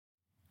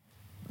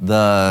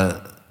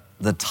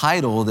The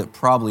title that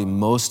probably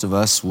most of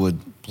us would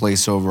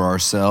place over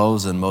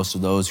ourselves, and most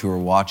of those who are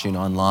watching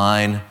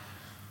online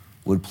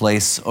would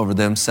place over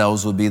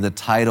themselves, would be the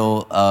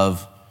title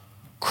of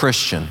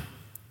Christian.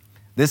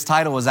 This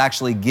title was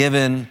actually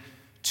given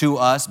to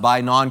us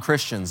by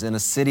non-Christians in a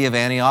city of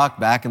Antioch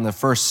back in the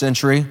first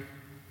century.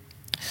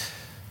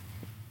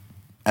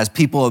 As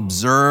people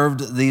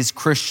observed these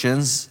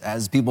Christians,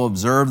 as people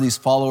observed these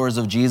followers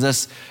of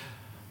Jesus,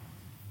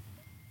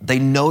 they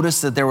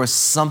noticed that there was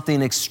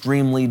something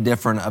extremely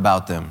different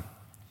about them.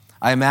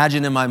 I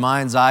imagine in my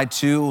mind's eye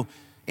two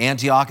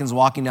Antiochans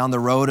walking down the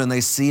road, and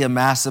they see a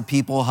mass of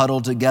people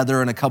huddled together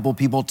and a couple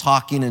people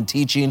talking and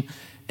teaching,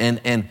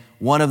 and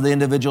one of the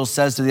individuals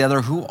says to the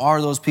other, "Who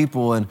are those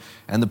people?" And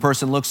the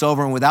person looks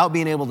over and, without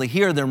being able to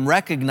hear them,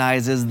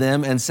 recognizes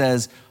them and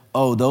says,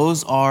 "Oh,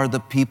 those are the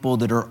people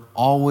that are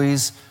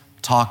always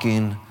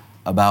talking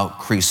about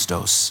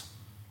Christos.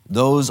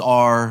 Those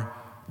are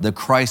the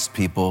Christ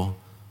people.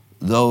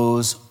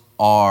 Those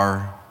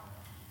are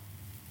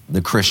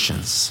the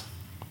Christians."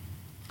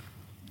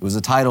 It was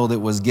a title that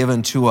was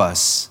given to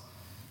us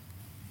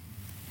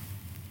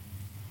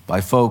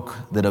by folk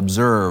that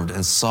observed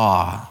and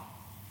saw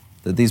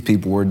that these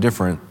people were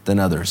different than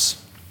others.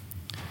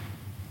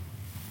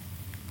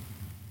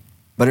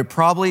 But it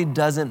probably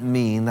doesn't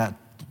mean, that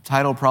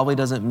title probably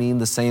doesn't mean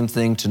the same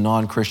thing to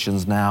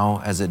non-Christians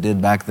now as it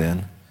did back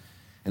then.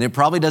 And it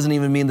probably doesn't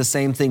even mean the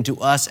same thing to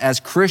us as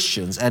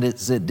Christians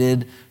as it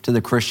did to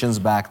the Christians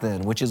back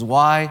then, which is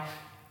why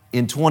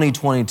in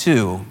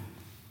 2022,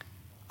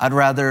 I'd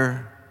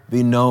rather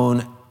be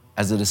known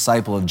as a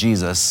disciple of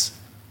Jesus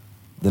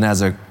than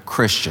as a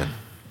Christian.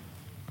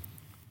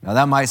 Now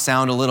that might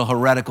sound a little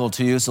heretical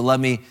to you, so let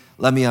me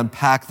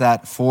unpack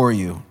that for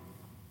you.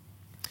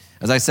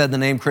 As I said, the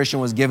name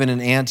Christian was given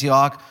in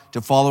Antioch to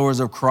followers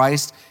of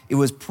Christ. It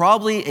was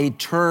probably a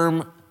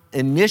term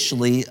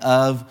initially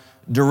of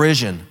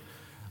derision.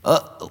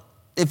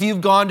 If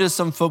you've gone to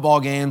some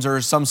football games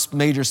or some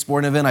major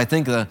sporting event, I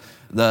think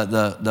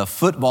the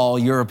football,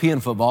 European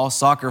football,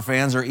 soccer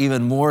fans are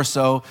even more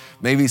so,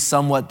 maybe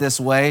somewhat this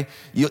way.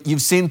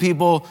 You've seen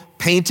people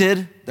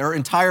painted, their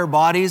entire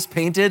bodies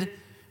painted.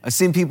 I've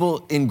seen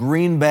people in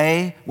Green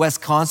Bay,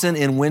 Wisconsin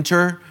in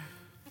winter,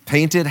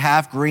 painted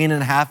half green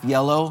and half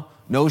yellow,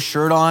 no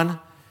shirt on.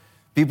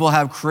 People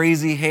have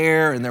crazy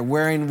hair and they're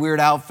wearing weird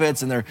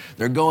outfits and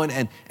they're going,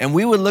 and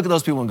we would look at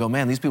those people and go,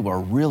 man, these people are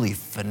really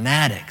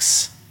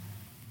fanatics.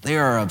 They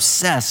are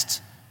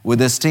obsessed with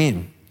this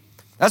team.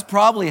 That's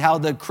probably how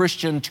the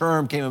Christian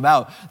term came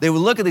about. They would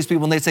look at these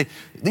people and they'd say,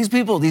 these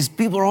people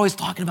are always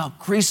talking about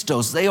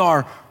Christos. They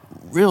are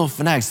real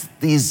fanatics.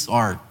 These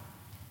are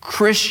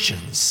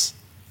Christians.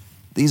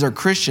 These are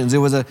Christians. It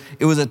was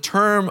a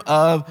term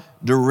of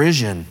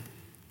derision.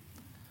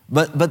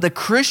 But the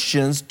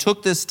Christians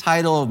took this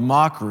title of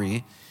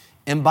mockery,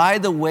 and by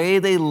the way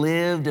they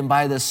lived and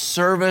by the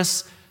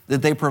service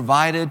that they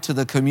provided to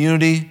the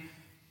community,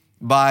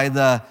 by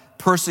the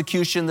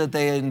persecution that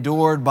they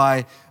endured,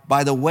 by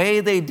the way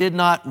they did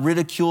not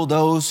ridicule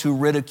those who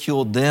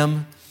ridiculed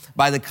them,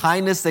 by the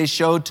kindness they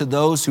showed to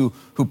those who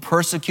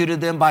persecuted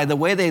them, by the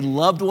way they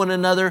loved one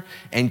another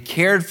and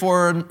cared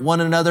for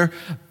one another,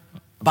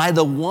 by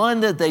the one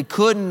that they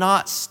could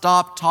not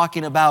stop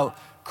talking about,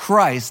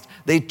 Christ,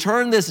 they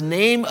turned this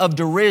name of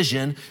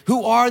derision.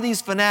 Who are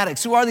these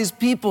fanatics? Who are these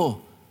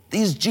people?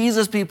 These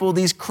Jesus people,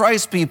 these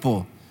Christ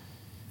people,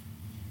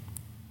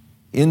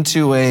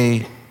 into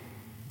a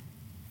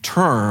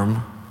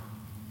term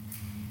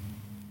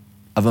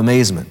of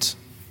amazement.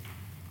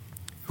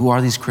 Who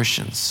are these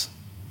Christians?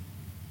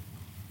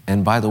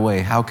 And by the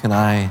way, how can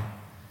I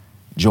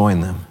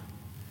join them?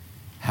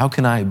 How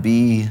can I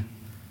be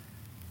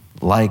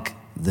like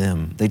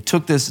them? They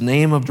took this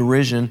name of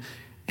derision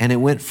and it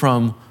went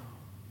from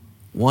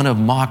one of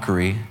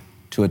mockery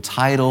to a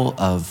title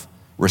of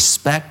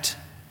respect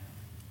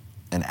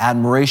and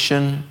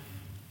admiration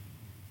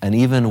and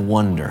even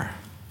wonder.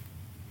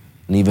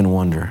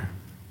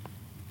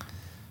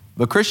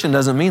 But Christian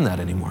doesn't mean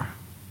that anymore.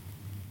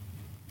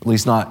 At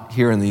least not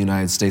here in the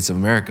United States of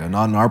America,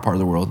 not in our part of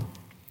the world.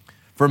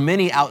 For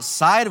many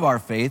outside of our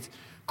faith,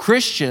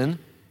 Christian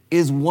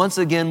is once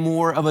again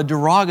more of a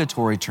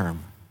derogatory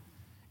term.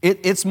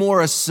 It's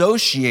more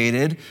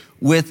associated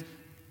with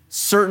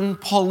certain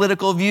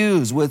political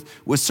views, with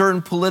certain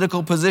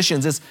political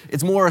positions.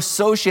 It's more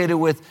associated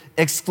with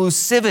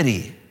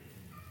exclusivity.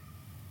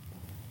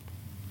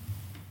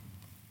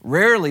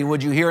 Rarely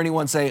would you hear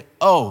anyone say,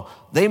 oh,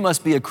 they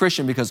must be a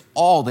Christian because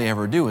all they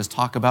ever do is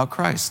talk about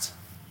Christ.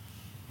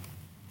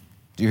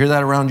 Do you hear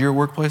that around your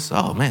workplace?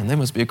 Oh man, they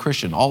must be a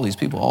Christian. All these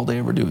people, all they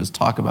ever do is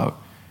talk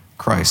about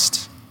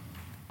Christ.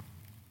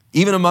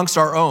 Even amongst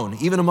our own,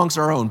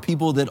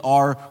 people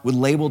that would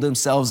label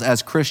themselves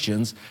as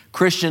Christians,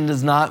 Christian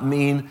does not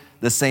mean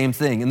the same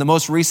thing. In the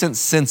most recent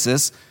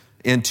census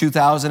in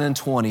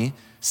 2020,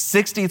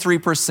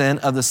 63%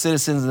 of the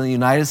citizens in the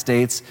United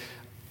States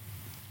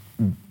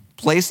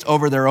placed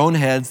over their own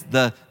heads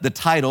the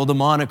title, the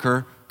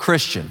moniker,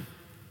 Christian.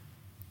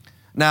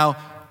 Now,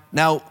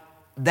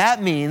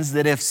 that means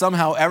that if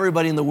somehow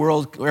everybody in the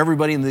world, or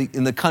everybody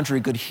in the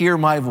country could hear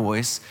my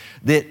voice,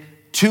 that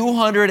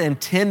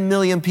 210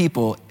 million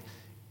people,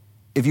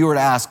 if you were to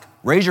ask,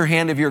 raise your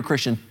hand if you're a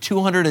Christian,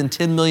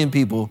 210 million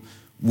people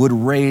would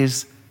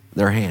raise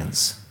their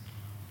hands.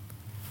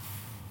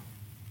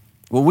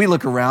 Well, we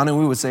look around and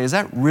we would say, is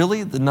that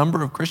really the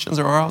number of Christians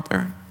there are out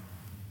there?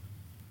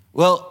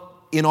 Well,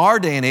 in our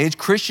day and age,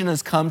 Christian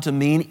has come to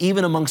mean,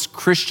 even amongst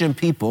Christian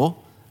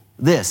people,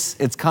 this.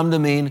 It's come to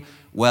mean,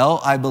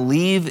 well, I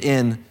believe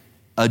in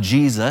a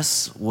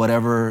Jesus,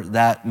 whatever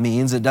that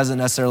means. It doesn't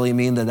necessarily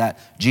mean that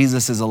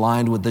Jesus is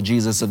aligned with the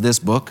Jesus of this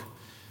book.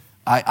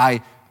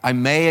 I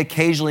may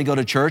occasionally go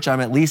to church. I'm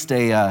at least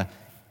a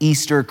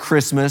Easter,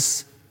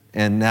 Christmas,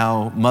 and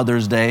now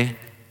Mother's Day.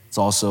 It's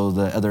also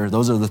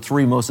those are the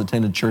three most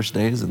attended church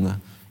days, in the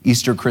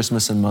Easter,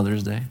 Christmas, and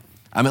Mother's Day.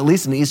 I'm at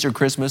least an Easter,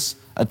 Christmas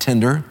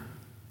attender.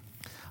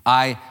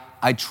 I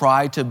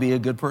try to be a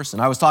good person.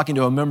 I was talking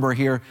to a member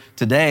here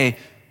today,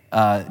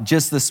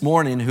 just this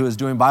morning, who is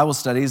doing Bible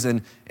studies,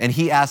 and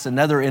he asked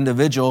another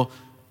individual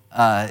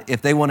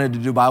if they wanted to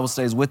do Bible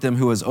studies with him,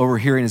 who was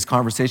overhearing his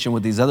conversation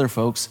with these other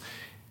folks.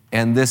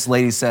 And this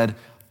lady said,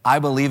 I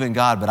believe in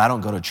God, but I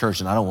don't go to church,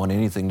 and I don't want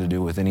anything to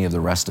do with any of the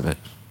rest of it.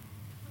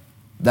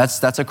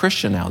 That's a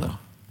Christian now, though.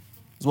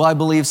 Well, I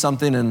believe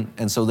something,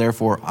 and so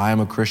therefore I am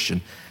a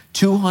Christian.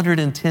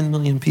 210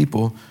 million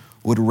people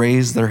would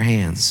raise their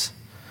hands.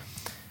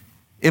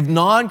 If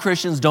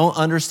non-Christians don't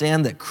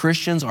understand that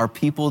Christians are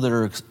people that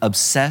are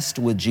obsessed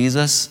with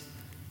Jesus,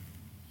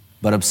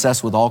 but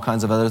obsessed with all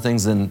kinds of other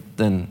things,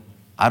 then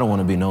I don't want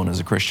to be known as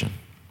a Christian.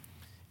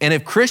 And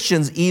if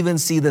Christians even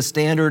see the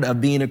standard of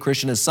being a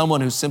Christian as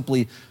someone who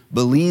simply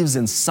believes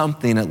in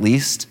something at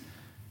least,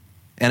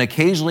 and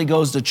occasionally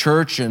goes to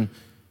church and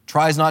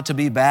tries not to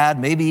be bad,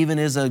 maybe even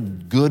is a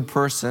good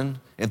person,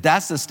 if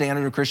that's the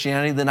standard of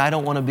Christianity, then I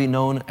don't want to be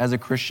known as a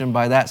Christian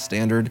by that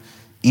standard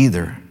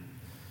either.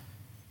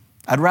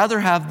 I'd rather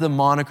have the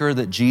moniker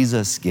that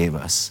Jesus gave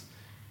us,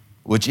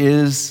 which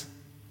is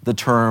the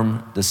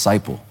term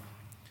disciple.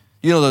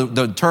 You know,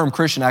 the term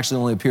Christian actually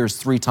only appears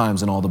 3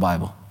 times in all the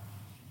Bible.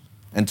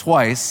 And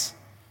twice,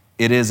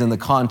 it is in the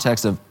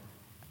context of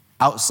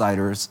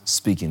outsiders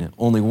speaking it.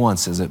 Only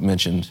once is it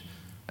mentioned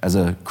as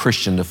a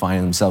Christian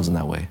defining themselves in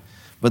that way.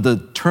 But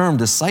the term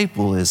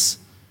disciple is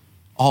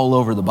all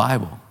over the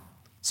Bible.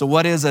 So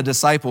what is a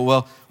disciple?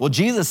 Well,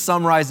 Jesus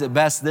summarized it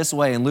best this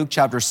way in Luke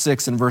chapter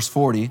 6 and verse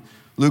 40.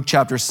 Luke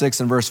chapter 6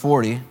 and verse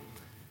 40.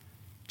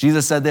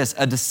 Jesus said this,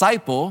 a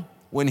disciple,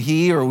 when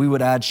he, or we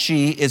would add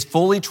she, is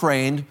fully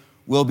trained,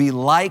 will be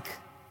like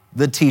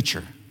the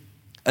teacher.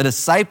 A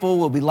disciple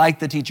will be like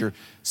the teacher.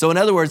 So in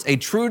other words, a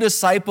true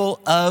disciple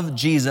of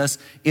Jesus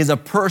is a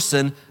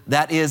person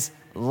that is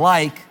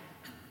like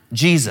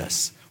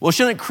Jesus. Well,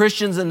 shouldn't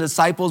Christians and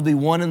disciples be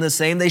one and the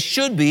same? They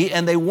should be,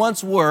 and they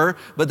once were,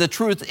 but the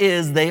truth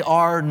is they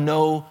are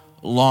no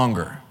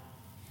longer.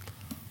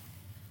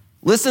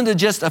 Listen to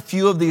just a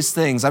few of these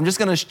things. I'm just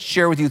going to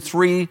share with you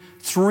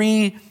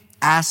three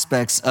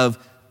aspects of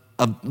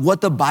what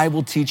the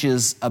Bible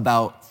teaches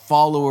about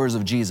followers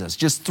of Jesus.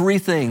 Just 3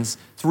 things,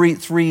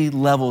 three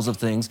levels of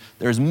things.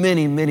 There's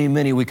many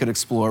we could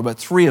explore, but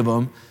 3 of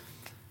them.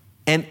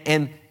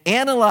 And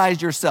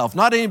analyze yourself,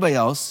 not anybody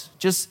else.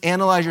 Just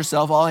analyze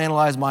yourself. I'll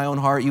analyze my own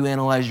heart. You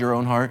analyze your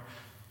own heart.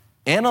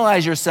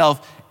 Analyze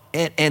yourself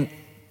and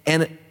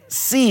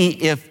see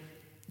if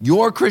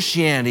your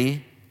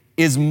Christianity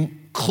is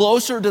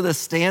closer to the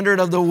standard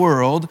of the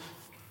world.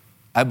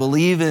 I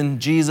believe in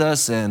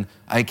Jesus and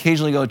I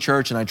occasionally go to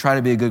church and I try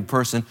to be a good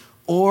person.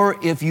 Or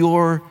if you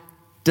are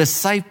a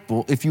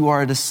disciple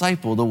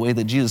the way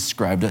that Jesus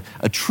described it,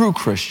 a true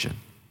Christian,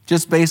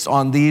 just based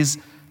on these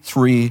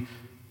 3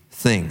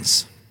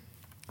 things.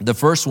 The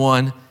first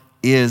one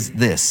is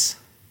this.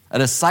 A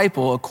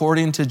disciple,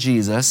 according to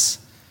Jesus,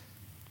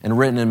 and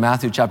written in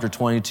Matthew chapter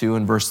 22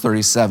 and verse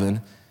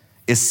 37,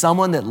 is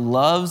someone that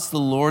loves the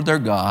Lord their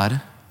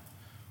God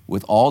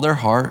with all their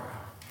heart,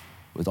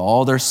 with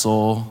all their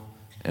soul,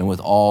 and with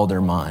all their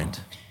mind.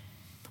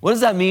 What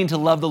does that mean to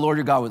love the Lord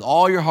your God with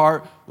all your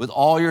heart, with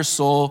all your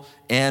soul,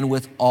 and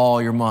with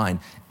all your mind?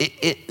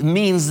 It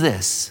means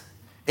this.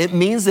 It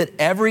means that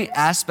every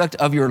aspect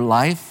of your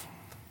life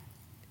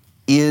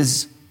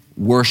is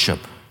worship.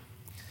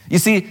 You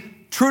see,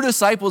 true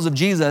disciples of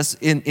Jesus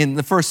in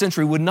the first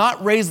century would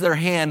not raise their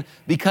hand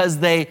because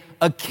they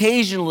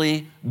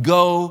occasionally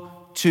go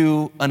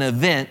to an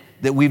event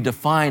that we've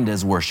defined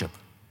as worship.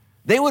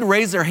 They would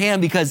raise their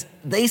hand because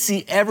they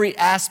see every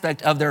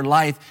aspect of their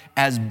life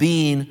as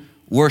being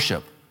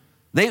worship.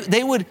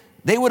 They would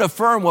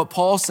affirm what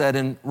Paul said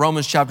in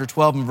Romans chapter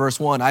 12 and verse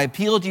 1. I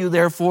appeal to you,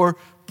 therefore,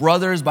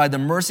 brothers, by the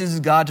mercies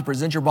of God, to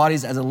present your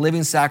bodies as a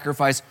living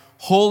sacrifice,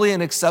 holy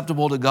and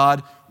acceptable to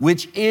God,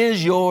 which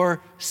is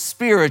your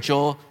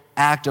spiritual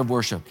act of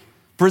worship.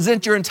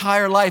 Present your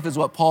entire life, is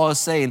what Paul is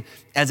saying,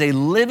 as a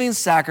living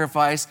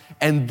sacrifice,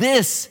 and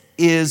this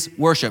is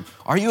worship.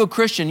 Are you a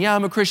Christian? Yeah,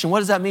 I'm a Christian. What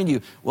does that mean to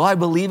you? Well, I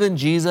believe in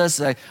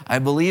Jesus. I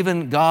believe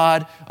in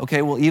God.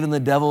 Okay, well, even the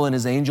devil and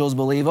his angels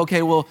believe.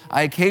 Okay, well,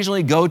 I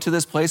occasionally go to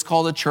this place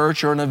called a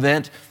church or an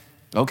event.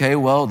 Okay,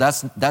 well,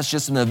 that's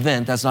just an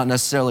event. That's not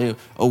necessarily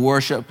a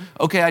worship.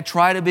 Okay, I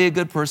try to be a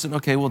good person.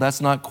 Okay, well,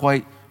 that's not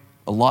quite.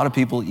 A lot of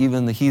people,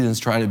 even the heathens,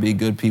 try to be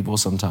good people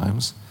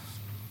sometimes.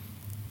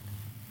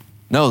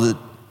 No,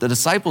 the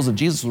disciples of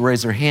Jesus will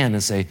raise their hand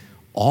and say,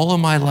 all of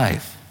my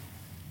life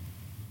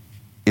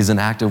is an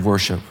act of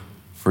worship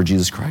for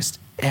Jesus Christ.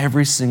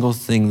 Every single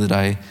thing that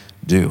I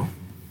do.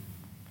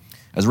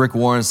 As Rick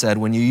Warren said,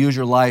 when you use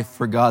your life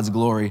for God's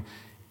glory,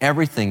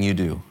 everything you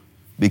do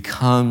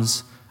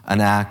becomes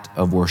an act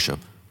of worship.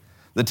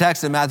 The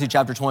text in Matthew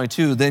chapter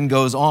 22 then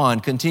goes on,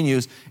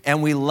 continues,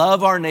 and we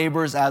love our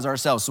neighbors as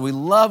ourselves. So we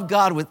love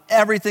God with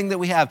everything that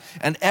we have,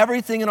 and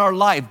everything in our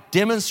life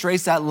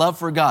demonstrates that love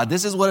for God.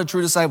 This is what a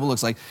true disciple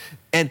looks like.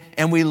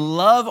 And we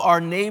love our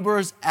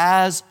neighbors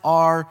as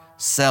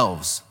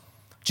ourselves.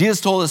 Jesus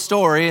told a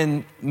story,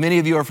 and many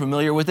of you are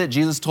familiar with it.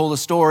 Jesus told a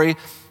story,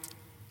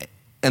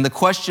 and the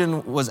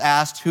question was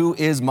asked, who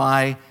is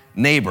my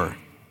neighbor?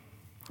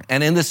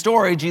 And in the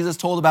story, Jesus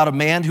told about a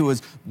man who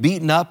was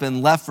beaten up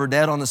and left for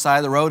dead on the side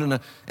of the road,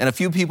 and a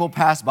few people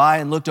passed by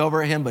and looked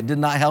over at him but did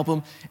not help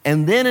him.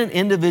 And then an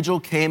individual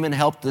came and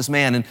helped this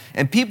man.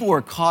 And people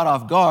were caught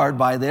off guard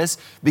by this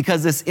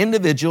because this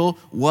individual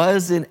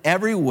was in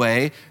every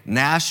way,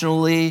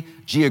 nationally,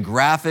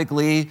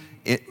 geographically,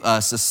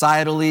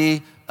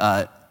 societally,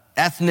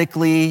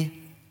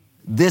 ethnically,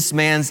 this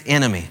man's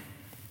enemy.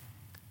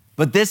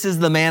 But this is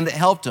the man that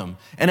helped him.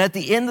 And at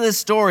the end of this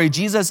story,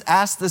 Jesus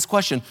asked this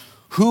question,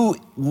 who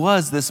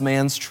was this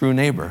man's true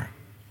neighbor?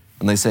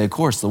 And they say, of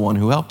course, the one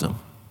who helped him.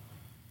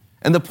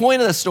 And the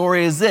point of the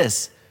story is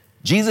this.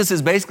 Jesus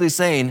is basically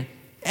saying,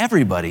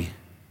 everybody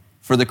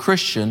for the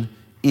Christian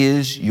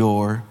is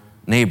your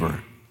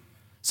neighbor.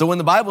 So when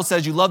the Bible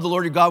says you love the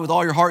Lord your God with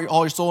all your heart,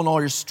 all your soul, and all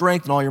your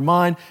strength, and all your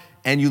mind,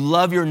 and you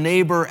love your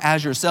neighbor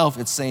as yourself,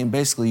 it's saying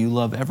basically you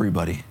love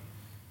everybody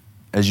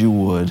as you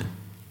would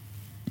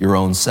your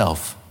own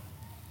self.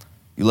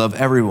 You love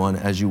everyone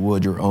as you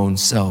would your own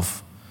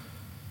self.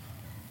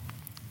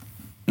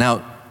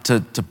 Now,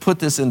 to put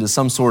this into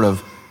some sort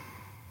of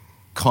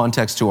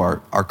context to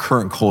our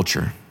current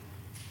culture,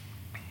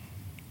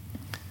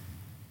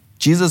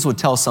 Jesus would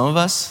tell some of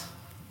us,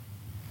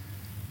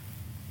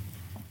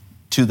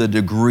 to the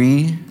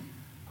degree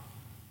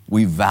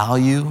we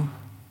value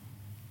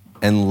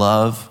and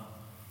love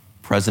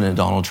President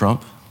Donald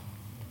Trump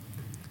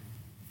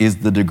is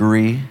the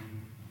degree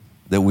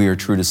that we are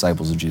true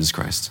disciples of Jesus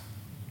Christ.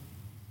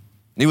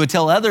 And he would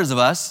tell others of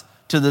us,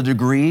 to the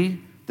degree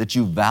that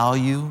you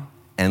value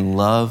and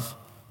love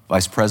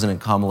Vice President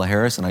Kamala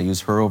Harris, and I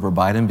use her over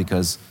Biden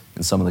because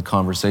in some of the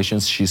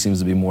conversations, she seems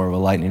to be more of a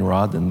lightning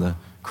rod than the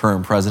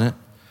current president.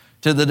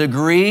 To the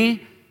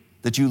degree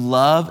that you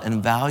love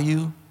and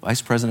value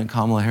Vice President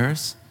Kamala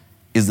Harris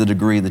is the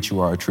degree that you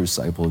are a true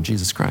disciple of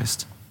Jesus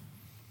Christ.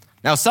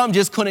 Now, some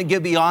just couldn't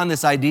get beyond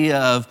this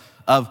idea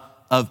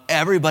of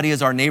everybody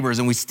as our neighbors,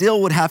 and we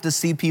still would have to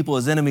see people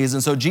as enemies.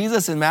 And so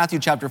Jesus in Matthew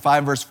chapter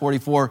 5, verse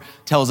 44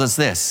 tells us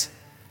this.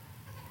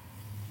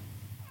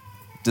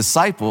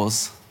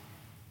 Disciples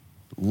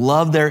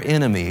love their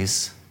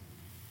enemies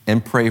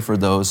and pray for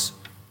those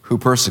who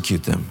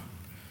persecute them.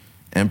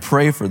 And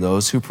pray for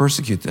those who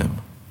persecute them.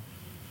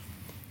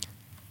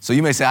 So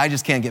you may say, I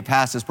just can't get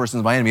past this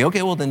person's my enemy.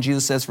 Okay, well then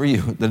Jesus says for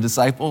you, the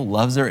disciple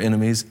loves their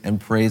enemies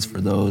and prays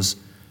for those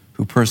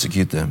who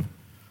persecute them.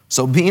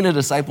 So being a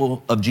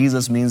disciple of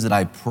Jesus means that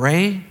I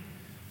pray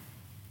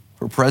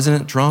for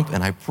President Trump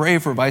and I pray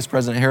for Vice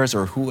President Harris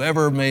or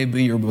whoever may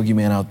be your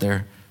boogeyman out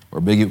there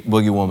or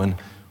boogie woman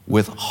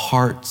with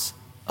hearts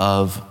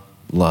of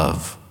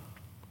love.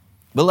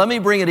 But let me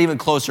bring it even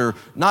closer,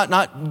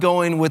 not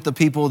going with the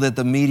people that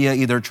the media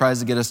either tries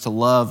to get us to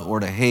love or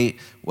to hate,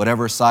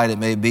 whatever side it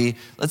may be.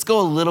 Let's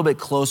go a little bit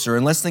closer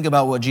and let's think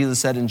about what Jesus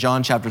said in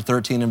John chapter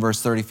 13 and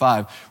verse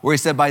 35, where he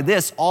said, by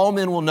this, all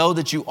men will know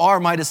that you are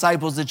my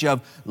disciples, that you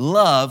have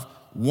love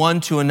one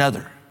to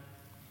another.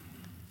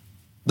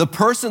 The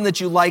person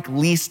that you like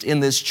least in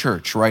this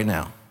church right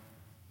now,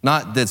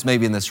 not that's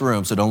maybe in this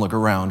room, so don't look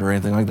around or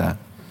anything like that.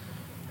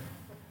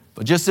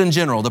 But just in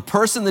general, the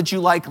person that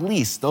you like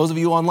least, those of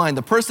you online,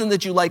 the person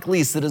that you like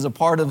least that is a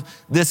part of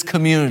this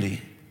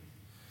community.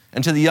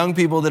 And to the young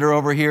people that are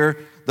over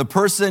here, the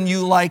person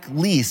you like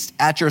least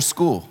at your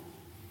school.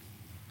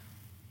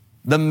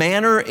 The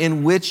manner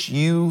in which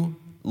you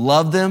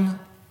love them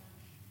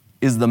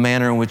is the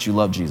manner in which you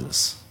love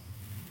Jesus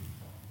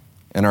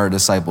and are a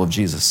disciple of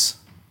Jesus.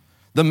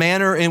 The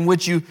manner in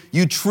which you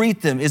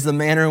treat them is the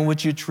manner in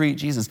which you treat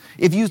Jesus.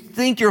 If you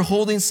think you're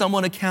holding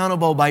someone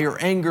accountable by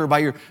your anger, by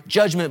your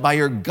judgment, by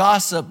your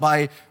gossip,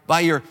 by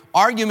your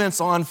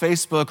arguments on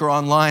Facebook or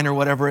online or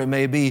whatever it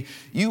may be,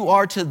 you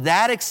are to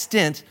that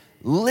extent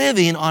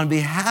living on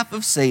behalf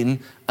of Satan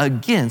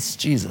against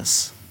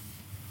Jesus.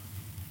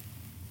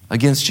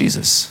 Against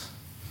Jesus.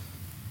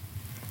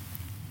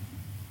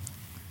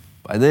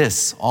 By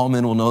this, all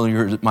men will know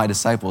you're my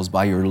disciples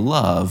by your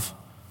love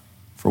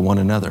for one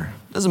another.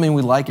 Doesn't mean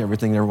we like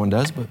everything everyone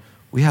does, but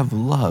we have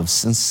love,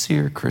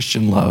 sincere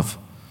Christian love.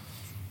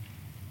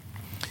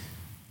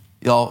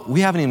 Y'all,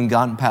 we haven't even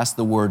gotten past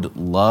the word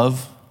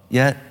love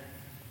yet,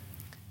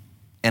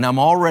 and I'm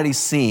already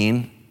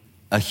seeing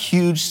a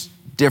huge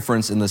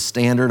difference in the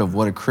standard of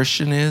what a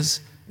Christian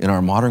is in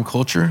our modern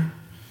culture.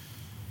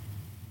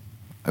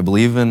 I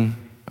believe in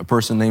a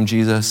person named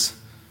Jesus.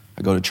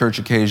 I go to church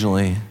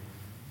occasionally.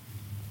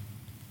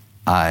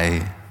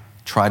 I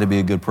try to be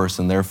a good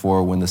person.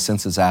 Therefore, when the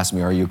census asks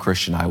me, are you a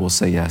Christian? I will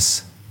say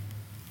yes.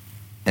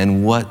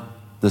 And what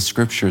the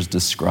scriptures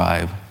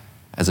describe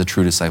as a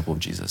true disciple of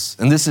Jesus.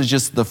 And this is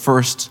just the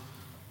first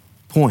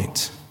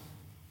point.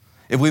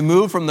 If we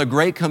move from the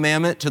Great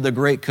Commandment to the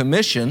Great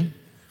Commission,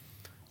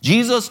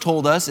 Jesus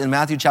told us in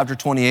Matthew chapter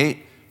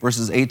 28,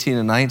 verses 18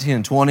 and 19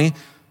 and 20,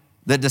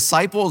 that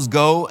disciples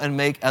go and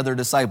make other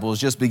disciples,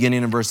 just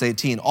beginning in verse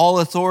 18. All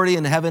authority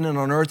in heaven and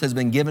on earth has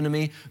been given to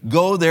me.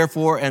 Go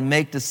therefore and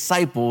make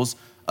disciples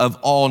of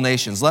all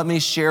nations. Let me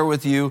share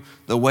with you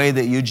the way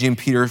that Eugene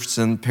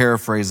Peterson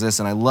paraphrased this,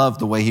 and I love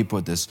the way he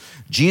put this.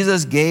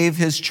 Jesus gave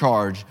his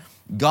charge.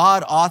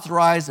 God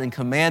authorized and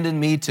commanded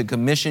me to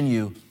commission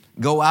you.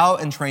 Go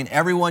out and train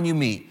everyone you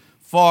meet,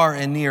 far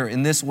and near,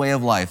 in this way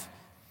of life,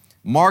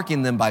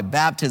 marking them by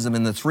baptism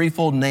in the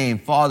threefold name,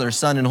 Father,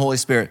 Son, and Holy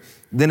Spirit.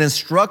 Then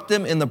instruct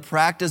them in the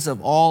practice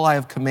of all I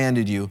have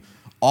commanded you.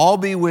 I'll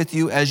be with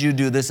you as you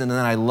do this. And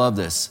then I love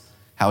this,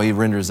 how he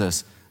renders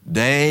this.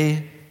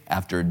 Day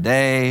after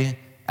day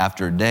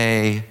after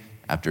day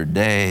after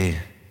day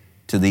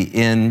to the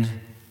end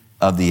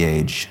of the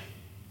age.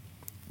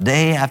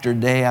 Day after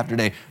day after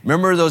day.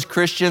 Remember those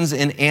Christians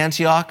in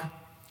Antioch?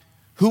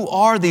 Who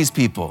are these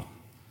people?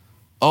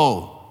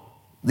 Oh,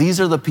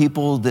 these are the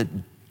people that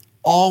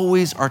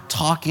always are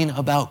talking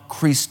about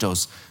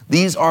Christos.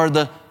 These are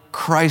the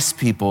Christ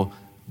people.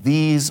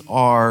 These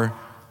are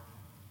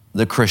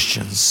the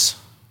Christians.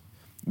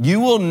 You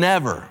will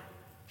never,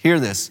 hear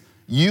this,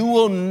 you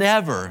will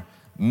never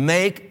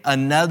make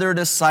another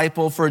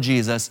disciple for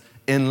Jesus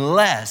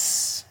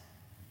unless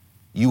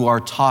you are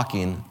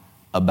talking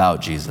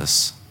about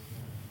Jesus.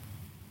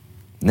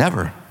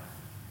 Never.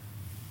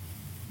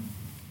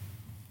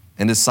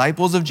 And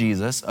disciples of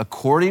Jesus,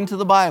 according to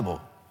the Bible,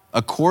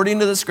 according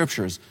to the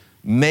scriptures,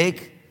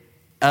 make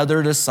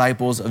other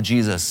disciples of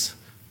Jesus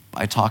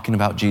by talking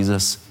about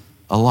Jesus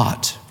a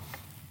lot.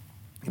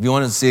 If you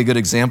want to see a good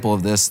example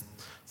of this,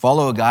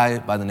 follow a guy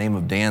by the name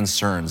of Dan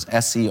Cerns,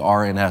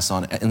 S-E-R-N-S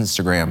on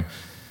Instagram.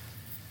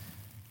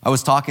 I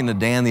was talking to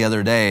Dan the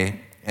other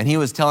day, and he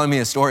was telling me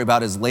a story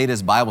about his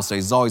latest Bible study.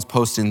 He's always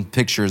posting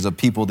pictures of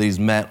people that he's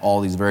met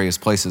all these various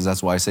places.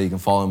 That's why I say you can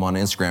follow him on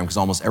Instagram, because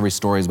almost every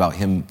story is about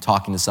him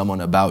talking to someone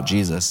about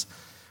Jesus.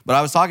 But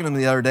I was talking to him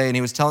the other day, and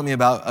he was telling me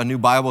about a new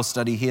Bible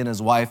study he and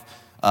his wife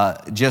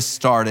just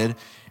started.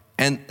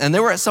 And they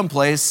were at some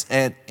place,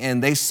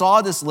 and they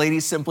saw this lady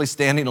simply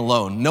standing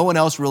alone, no one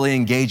else really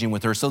engaging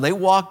with her. So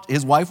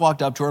his wife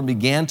walked up to her and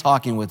began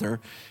talking with her.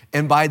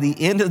 And by the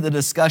end of the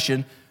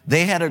discussion,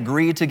 they had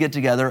agreed to get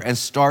together and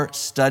start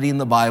studying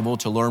the Bible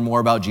to learn more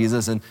about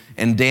Jesus.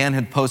 And Dan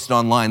had posted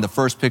online the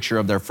first picture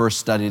of their first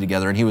study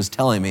together, and he was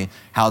telling me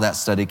how that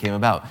study came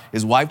about.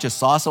 His wife just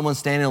saw someone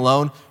standing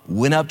alone,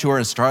 went up to her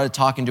and started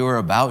talking to her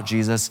about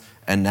Jesus,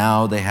 and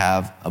now they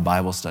have a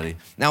Bible study.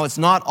 Now, it's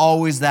not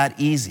always that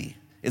easy.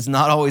 It's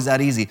not always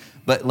that easy,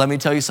 but let me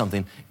tell you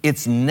something.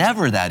 It's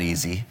never that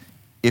easy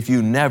if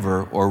you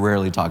never or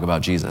rarely talk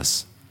about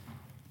Jesus.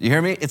 You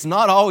hear me? It's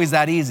not always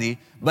that easy,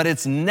 but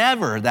it's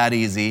never that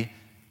easy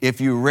if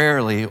you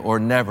rarely or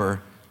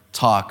never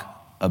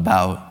talk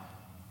about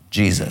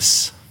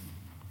Jesus.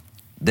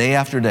 Day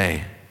after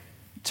day,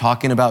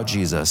 talking about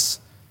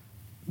Jesus,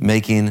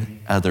 making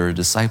other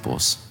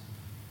disciples.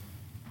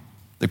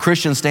 The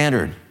Christian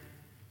standard.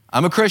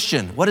 I'm a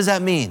Christian. What does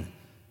that mean?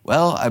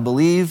 Well, I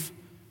believe,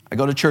 I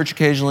go to church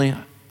occasionally,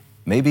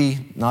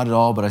 maybe not at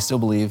all, but I still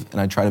believe, and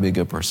I try to be a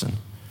good person.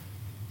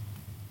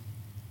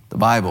 The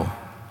Bible.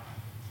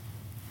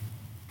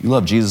 You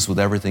love Jesus with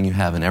everything you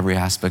have, and every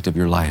aspect of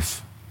your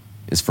life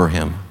is for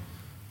him.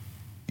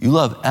 You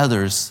love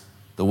others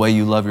the way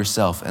you love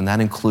yourself, and that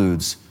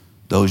includes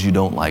those you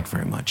don't like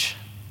very much.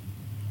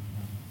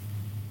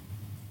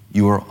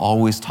 You are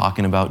always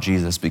talking about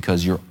Jesus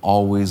because you're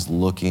always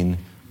looking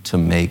to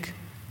make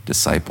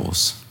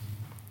disciples.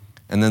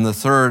 And then the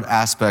third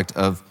aspect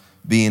of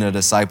being a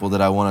disciple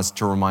that I want us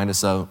to remind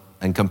us of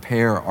and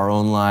compare our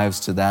own lives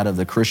to that of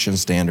the Christian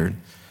standard.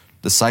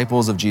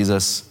 Disciples of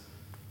Jesus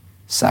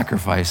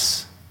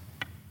sacrifice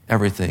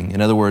everything.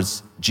 In other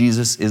words,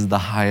 Jesus is the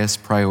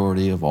highest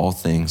priority of all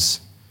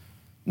things.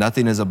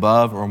 Nothing is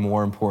above or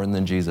more important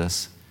than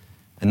Jesus,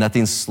 and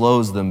nothing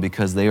slows them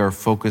because they are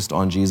focused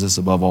on Jesus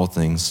above all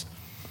things.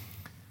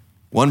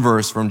 One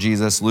verse from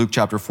Jesus, Luke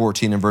chapter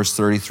 14 and verse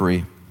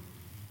 33.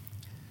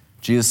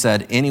 Jesus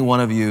said, any one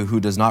of you who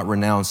does not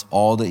renounce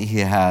all that he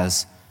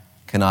has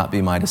cannot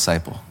be my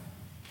disciple.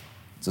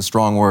 It's a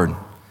strong word.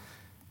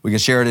 We can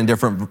share it in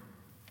different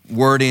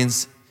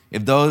wordings.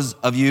 If those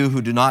of you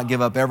who do not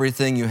give up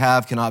everything you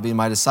have cannot be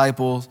my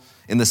disciples,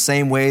 In the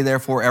same way,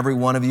 therefore, every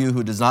one of you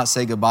who does not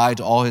say goodbye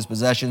to all his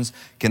possessions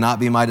cannot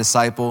be my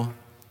disciple.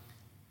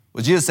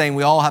 Was Jesus saying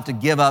we all have to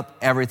give up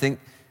everything?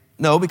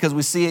 No, because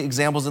we see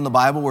examples in the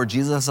Bible where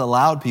Jesus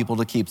allowed people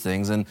to keep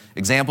things, and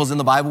examples in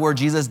the Bible where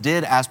Jesus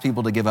did ask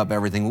people to give up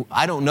everything.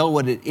 I don't know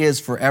what it is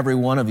for every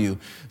one of you.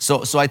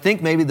 So I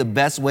think maybe the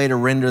best way to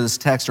render this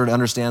text or to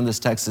understand this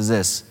text is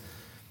this.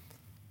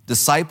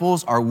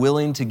 Disciples are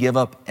willing to give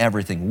up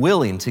everything,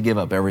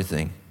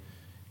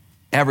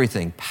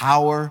 everything,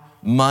 power,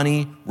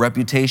 money,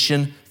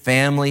 reputation,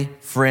 family,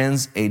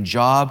 friends, a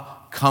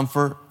job,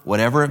 comfort,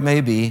 whatever it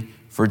may be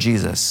for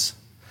Jesus.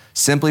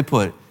 Simply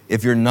put,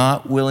 if you're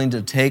not willing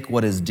to take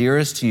what is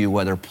dearest to you,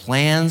 whether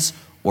plans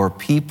or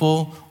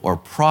people or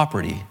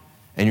property,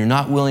 and you're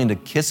not willing to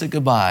kiss it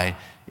goodbye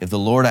if the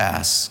Lord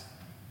asks,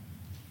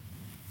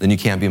 then you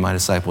can't be my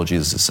disciple,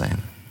 Jesus is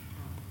saying.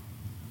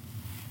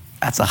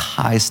 That's a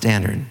high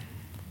standard.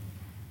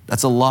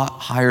 That's a lot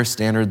higher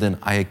standard than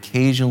I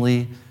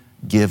occasionally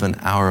give an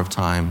hour of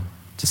time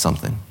to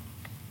something.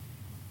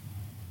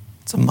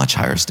 It's a much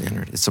higher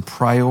standard. It's a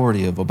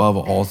priority of above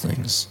all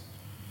things.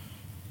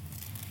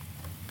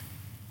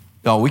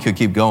 Y'all, we could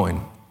keep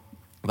going,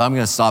 but I'm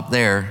going to stop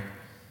there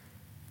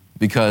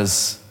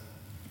because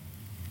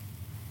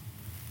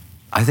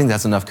I think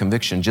that's enough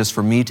conviction just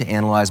for me to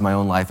analyze my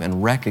own life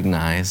and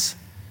recognize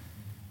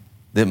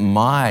that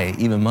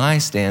even my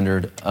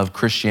standard of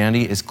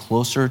Christianity is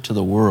closer to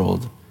the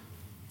world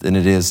than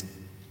it is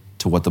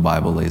to what the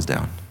Bible lays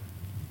down.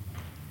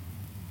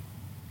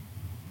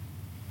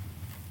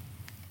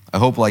 I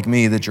hope, like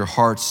me, that your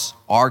hearts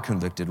are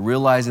convicted,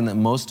 realizing that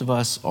most of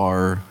us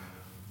are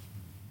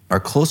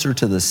closer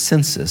to the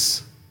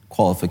census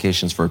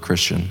qualifications for a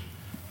Christian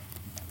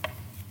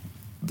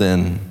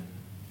than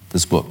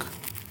this book,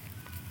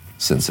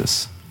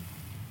 Census.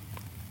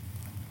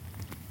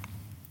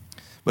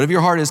 But if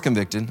your heart is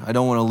convicted, I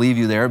don't want to leave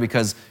you there,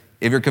 because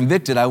if you're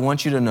convicted, I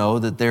want you to know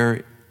that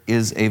there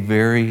is a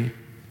very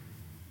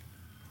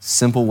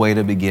simple way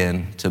to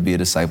begin to be a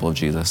disciple of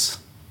Jesus.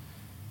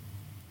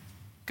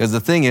 Because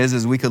the thing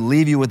is we could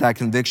leave you with that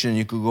conviction, and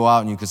you could go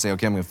out and you could say,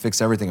 okay, I'm going to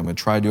fix everything. I'm going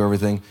to try to do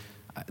everything.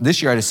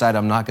 This year I decided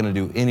I'm not going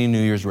to do any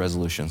New Year's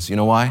resolutions. You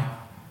know why?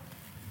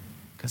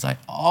 Because I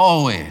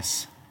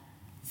always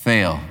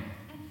fail.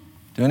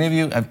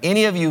 Have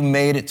any of you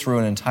made it through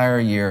an entire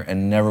year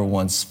and never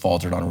once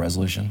faltered on a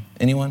resolution?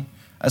 Anyone?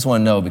 I just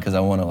want to know, because I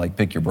want to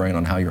pick your brain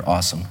on how you're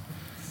awesome.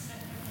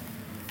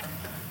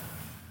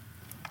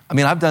 I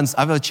mean,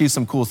 I've achieved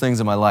some cool things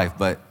in my life,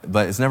 but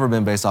it's never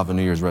been based off a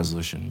New Year's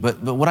resolution.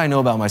 But what I know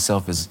about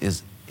myself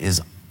is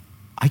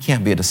I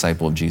can't be a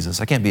disciple of Jesus.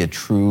 I can't be a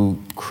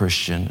true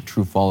Christian, a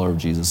true follower of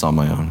Jesus on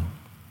my own.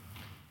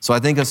 So I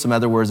think of some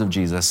other words of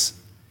Jesus,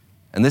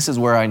 and this is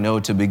where I know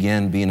to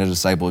begin being a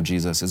disciple of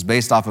Jesus. It's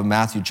based off of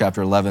Matthew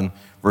chapter 11,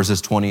 verses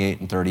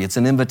 28 and 30. It's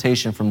an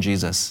invitation from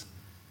Jesus.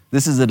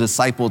 This is a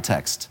disciple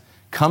text.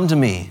 Come to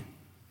me,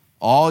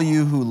 all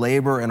you who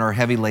labor and are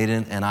heavy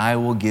laden, and I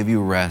will give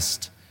you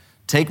rest.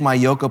 Take my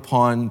yoke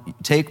upon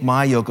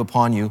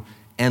you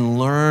and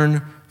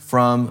learn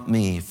from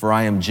me, for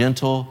I am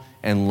gentle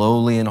and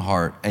lowly in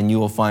heart, and you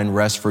will find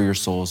rest for your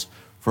souls.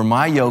 For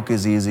my yoke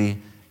is easy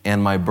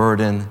and my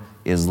burden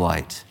is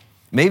light.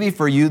 Maybe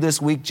for you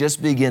this week,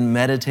 just begin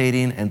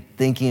meditating and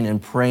thinking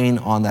and praying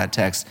on that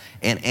text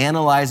and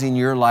analyzing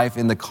your life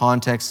in the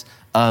context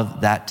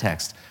of that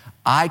text.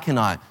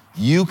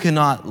 You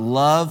cannot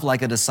love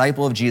like a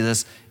disciple of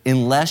Jesus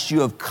unless you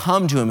have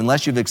come to him,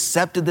 unless you've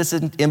accepted this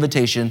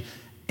invitation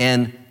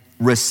and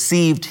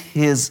received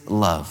his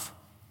love.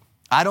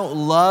 I don't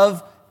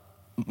love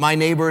my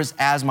neighbors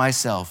as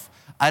myself.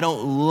 I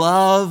don't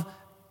love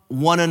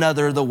one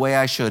another the way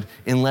I should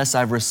unless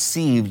I've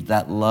received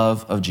that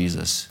love of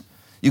Jesus.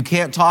 You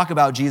can't talk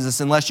about Jesus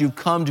unless you've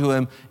come to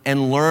him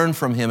and learned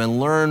from him and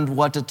learned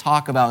what to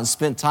talk about and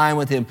spent time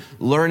with him,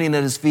 learning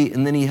at his feet,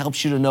 and then he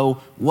helps you to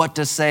know what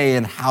to say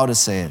and how to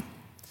say it.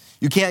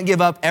 You can't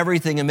give up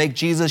everything and make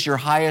Jesus your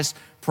highest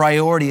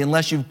priority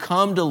unless you've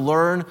come to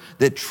learn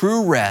that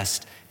true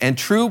rest and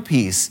true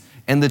peace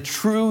and the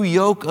true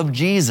yoke of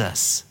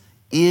Jesus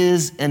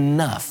is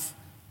enough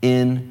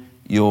in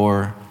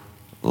your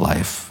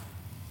life.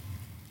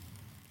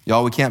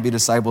 Y'all, we can't be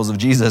disciples of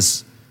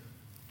Jesus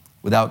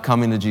without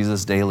coming to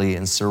Jesus daily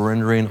and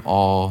surrendering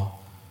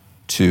all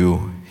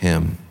to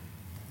him.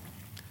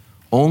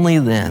 Only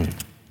then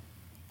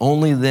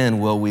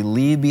will we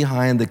leave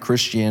behind the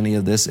Christianity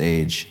of this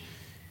age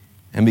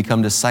and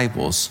become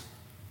disciples,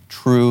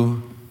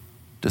 true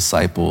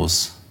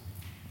disciples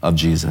of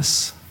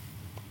Jesus.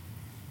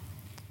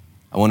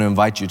 I want to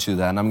invite you to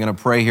that, and I'm going to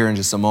pray here in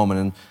just a moment.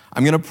 And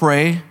I'm going to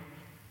pray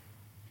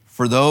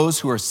for those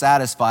who are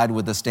satisfied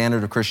with the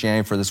standard of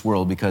Christianity for this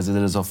world, because it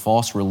is a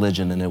false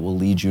religion and it will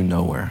lead you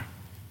nowhere.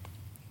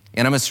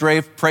 And I'm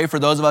going to pray for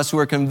those of us who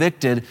are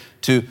convicted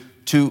to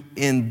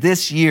in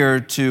this year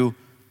to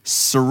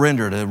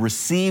surrender, to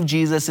receive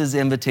Jesus'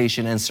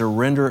 invitation and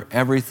surrender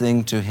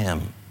everything to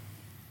him.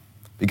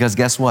 Because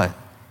guess what?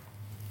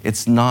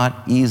 It's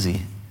not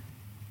easy.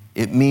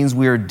 It means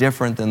we are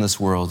different than this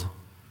world.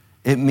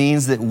 It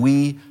means that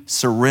we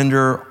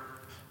surrender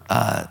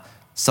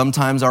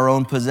sometimes our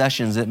own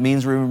possessions. It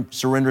means we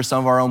surrender some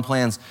of our own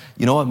plans.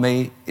 You know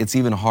what it's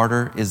even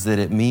harder is that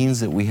it means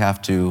that we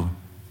have to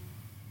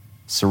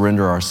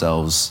surrender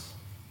ourselves,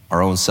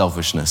 our own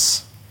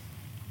selfishness.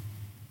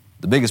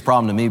 The biggest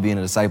problem to me being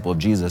a disciple of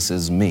Jesus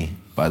is me,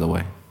 by the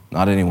way,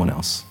 not anyone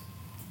else.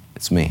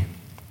 It's me.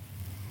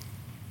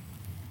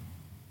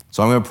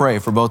 So I'm going to pray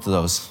for both of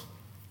those.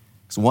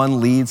 Because one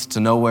leads to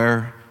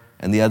nowhere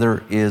and the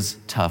other is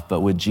tough,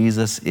 but with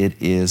Jesus,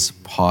 it is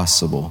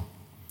possible.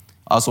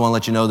 I also want to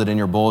let you know that in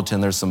your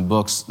bulletin, there's some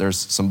books.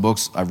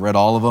 I've read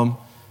all of them.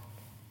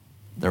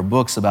 They're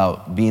books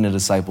about being a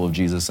disciple of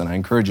Jesus, and I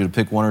encourage you to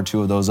pick one or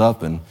two of those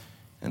up and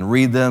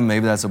read them.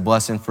 Maybe that's a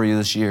blessing for you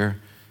this year.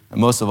 And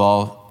most of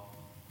all,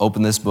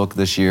 open this book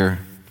this year,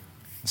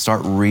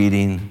 start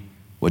reading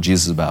what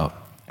Jesus is about.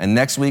 And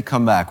next week,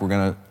 come back. We're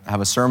going to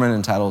have a sermon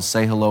entitled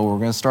Say Hello. We're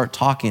going to start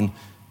talking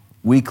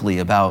weekly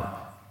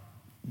about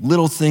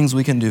little things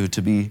we can do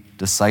to be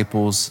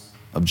disciples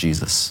of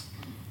Jesus.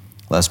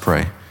 Let's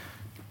pray.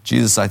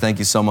 Jesus, I thank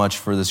you so much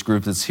for this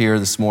group that's here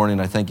this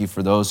morning. I thank you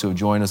for those who have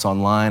joined us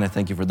online. I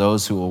thank you for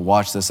those who will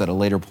watch this at a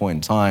later point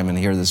in time and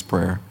hear this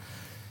prayer.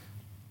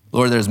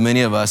 Lord, there's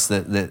many of us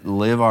that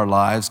live our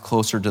lives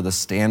closer to the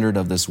standard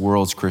of this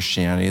world's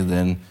Christianity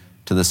than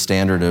to the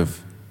standard of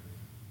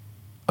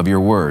your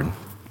word.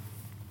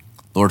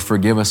 Lord,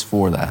 forgive us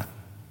for that.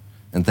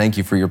 And thank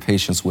you for your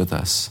patience with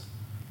us.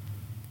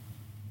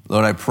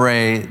 Lord, I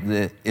pray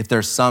that if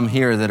there's some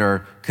here that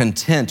are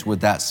content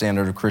with that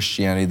standard of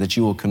Christianity, that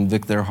you will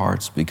convict their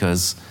hearts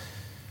because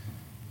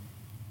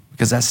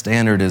that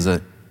standard is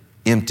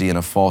empty and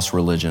a false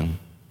religion.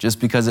 Just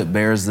because it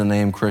bears the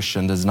name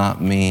Christian does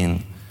not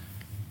mean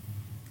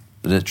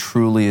that it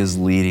truly is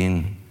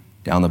leading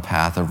down the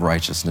path of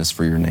righteousness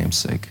for your name's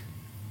sake.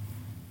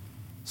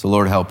 So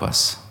Lord, help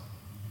us.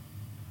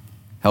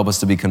 Help us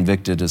to be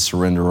convicted to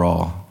surrender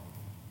all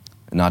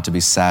and not to be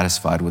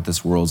satisfied with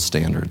this world's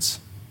standards.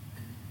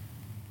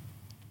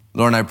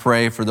 Lord, and I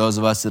pray for those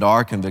of us that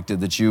are convicted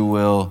that you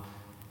will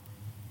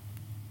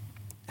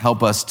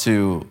help us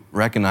to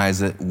recognize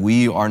that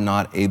we are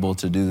not able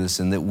to do this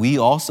and that we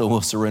also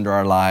will surrender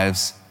our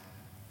lives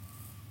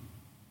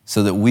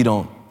so that we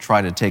don't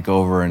try to take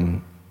over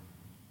and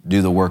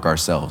do the work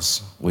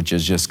ourselves, which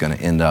is just going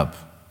to end up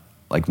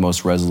like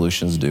most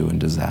resolutions do in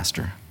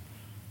disaster.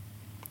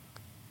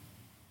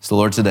 So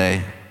Lord,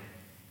 today,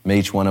 may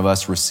each one of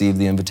us receive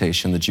the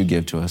invitation that you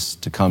give to us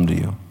to come to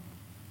you,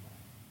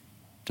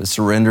 to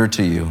surrender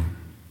to you,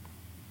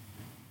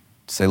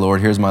 to say, Lord,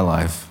 here's my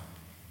life.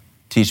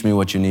 Teach me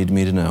what you need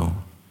me to know.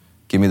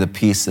 Give me the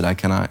peace that I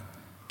cannot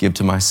give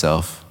to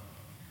myself.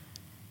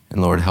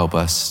 And Lord, help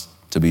us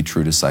to be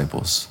true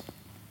disciples.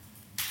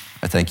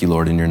 I thank you,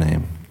 Lord, in your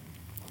name.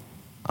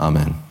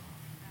 Amen.